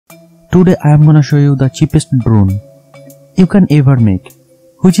Today I am gonna show you the cheapest drone you can ever make,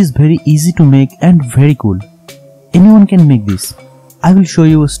 which is very easy to make and very cool. Anyone can make this. I will show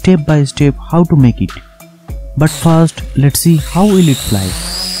you step by step how to make it. But first, let's see how will it fly.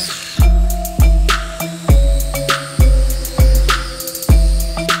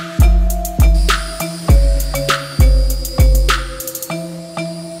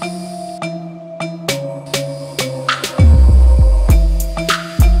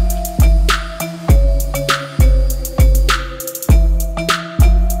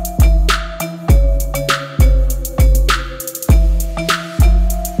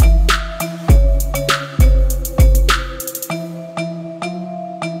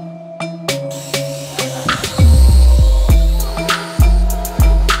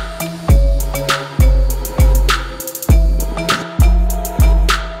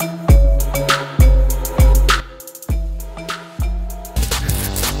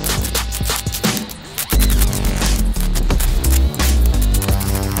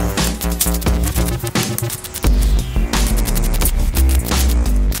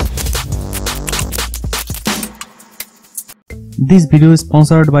 This video is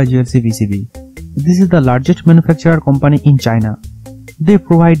sponsored by GLC PCB. This is the largest manufacturer company in China. They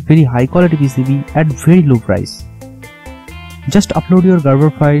provide very high quality PCB at very low price. Just upload your Gerber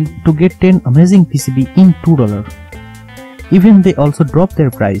file to get 10 amazing PCB in $2. Even they also drop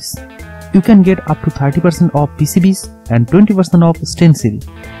their price. You can get up to 30% off PCBs and 20% off stencil.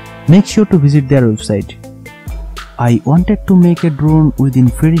 Make sure to visit their website. I wanted to make a drone within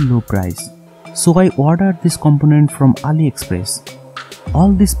very low price. So I ordered this component from AliExpress.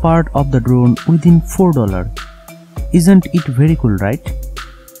 All this part of the drone within $4. Isn't it very cool, right?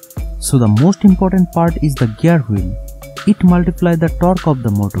 So the most important part is the gear wheel. It multiplies the torque of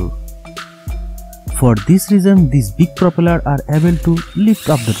the motor. For this reason, these big propellers are able to lift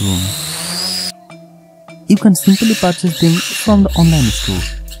up the drone. You can simply purchase them from the online store.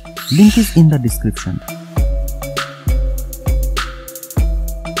 Link is in the description.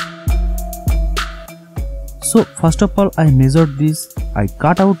 So first of all, I measured this. I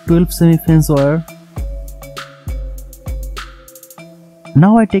cut out 12 semi-fence wire.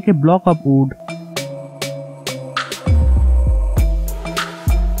 Now I take a block of wood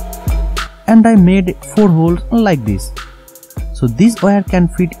and I made 4 holes like this. So this wire can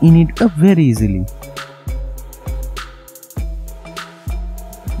fit in it very easily.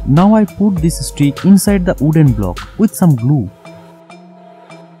 Now I put this stick inside the wooden block with some glue.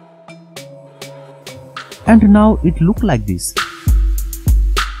 And now it looks like this.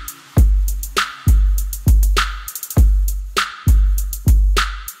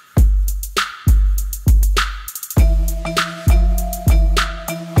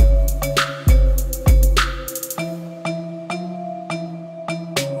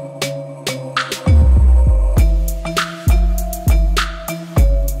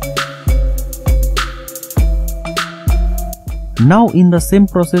 Now in the same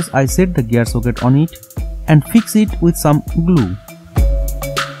process I set the gear socket on it and fix it with some glue.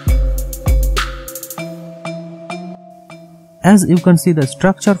 As you can see the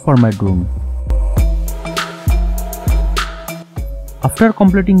structure for my drone. After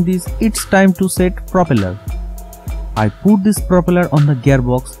completing this, it's time to set propeller. I put this propeller on the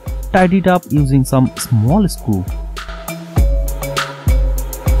gearbox, tied it up using some small screw.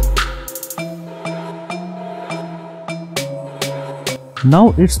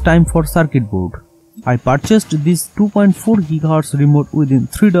 Now it's time for circuit board. I purchased this 2.4 GHz remote within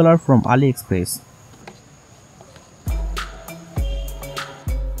 $3 from AliExpress.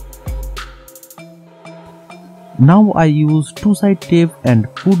 Now I use 2-side tape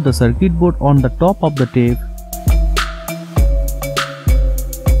and put the circuit board on the top of the tape.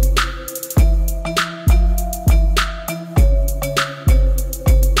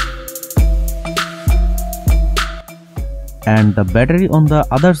 And the battery on the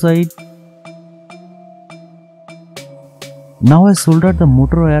other side. Now I soldered the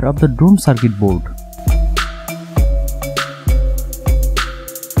motor wire of the drone circuit board.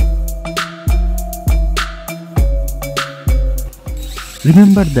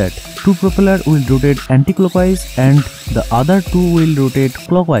 Remember that 2 propellers will rotate anti-clockwise and the other 2 will rotate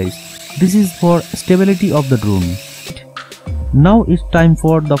clockwise. This is for stability of the drone. Now it's time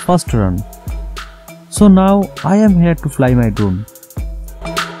for the first run. So now I am here to fly my drone.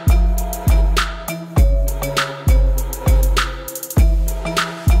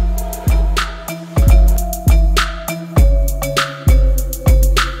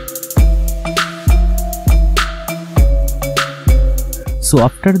 So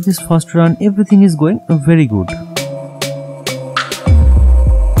after this first run, everything is going very good.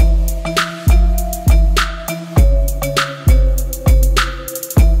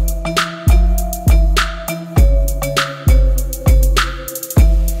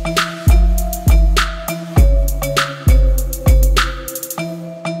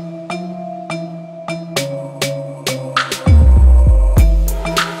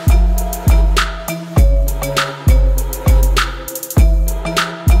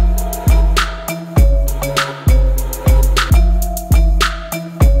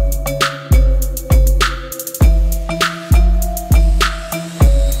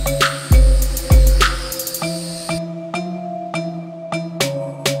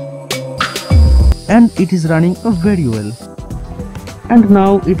 it is running very well. And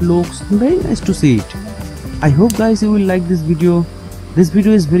now it looks very nice to see it. I hope guys you will like this video. This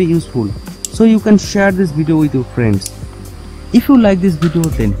video is very useful, so you can share this video with your friends. If you like this video,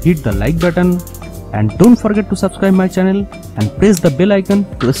 then hit the like button and don't forget to subscribe my channel and press the bell icon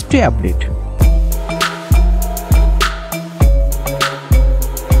to stay updated.